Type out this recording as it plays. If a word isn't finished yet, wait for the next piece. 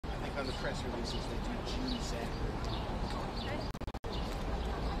on the press releases that you choose that.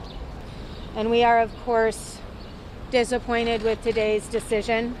 And we are, of course, disappointed with today's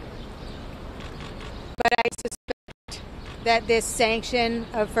decision. But I suspect that this sanction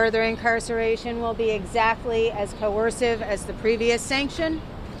of further incarceration will be exactly as coercive as the previous sanction,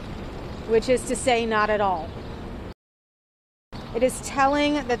 which is to say, not at all. It is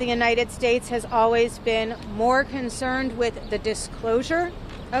telling that the United States has always been more concerned with the disclosure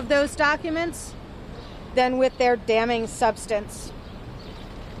of those documents than with their damning substance.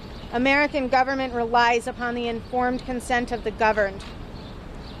 American government relies upon the informed consent of the governed,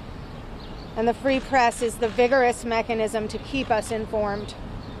 and the free press is the vigorous mechanism to keep us informed.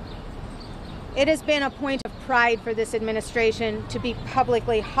 It has been a point of pride for this administration to be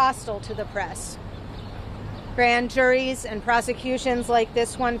publicly hostile to the press. Grand juries and prosecutions like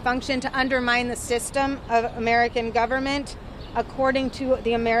this one function to undermine the system of American government according to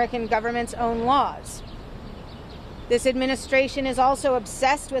the American government's own laws. This administration is also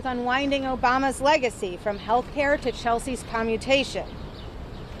obsessed with unwinding Obama's legacy, from healthcare to Chelsea's commutation.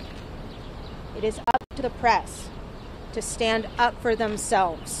 It is up to the press to stand up for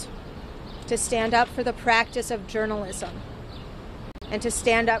themselves, to stand up for the practice of journalism, and to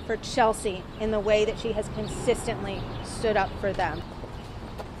stand up for Chelsea in the way that she has consistently stood up for them.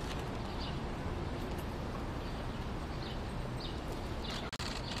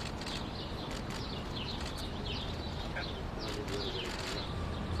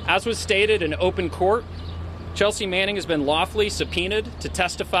 As was stated in open court, Chelsea Manning has been lawfully subpoenaed to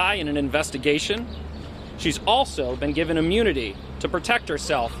testify in an investigation. She's also been given immunity to protect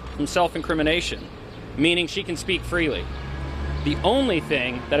herself from self-incrimination, meaning she can speak freely. The only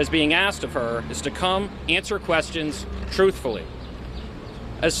thing that is being asked of her is to come answer questions truthfully.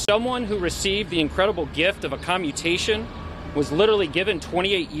 As someone who received the incredible gift of a commutation, was literally given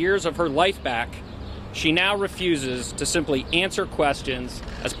 28 years of her life back, she now refuses to simply answer questions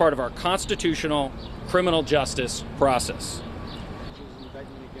as part of our constitutional criminal justice process.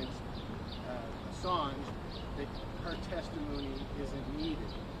 Indictment against Assange, that her testimony isn't needed.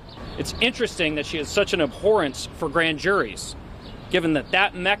 It's interesting that she has such an abhorrence for grand juries, given that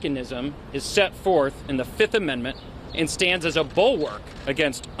that mechanism is set forth in the Fifth Amendment and stands as a bulwark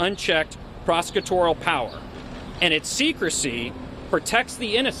against unchecked prosecutorial power. And its secrecy protects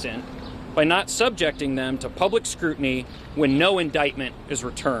the innocent by not subjecting them to public scrutiny when no indictment is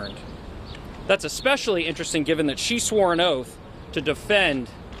returned. That's especially interesting given that she swore an oath to defend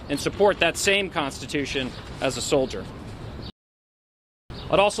and support that same Constitution as a soldier.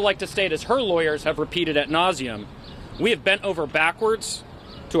 I'd also like to state, as her lawyers have repeated ad nauseum, we have bent over backwards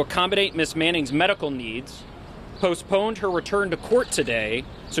to accommodate Ms. Manning's medical needs, postponed her return to court today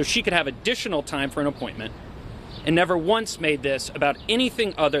so she could have additional time for an appointment, and never once made this about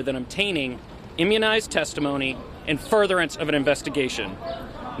anything other than obtaining immunized testimony in furtherance of an investigation.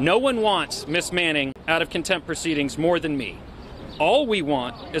 No one wants Ms. Manning out of contempt proceedings more than me. All we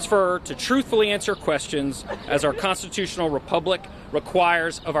want is for her to truthfully answer questions as our constitutional republic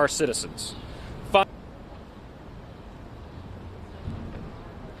requires of our citizens.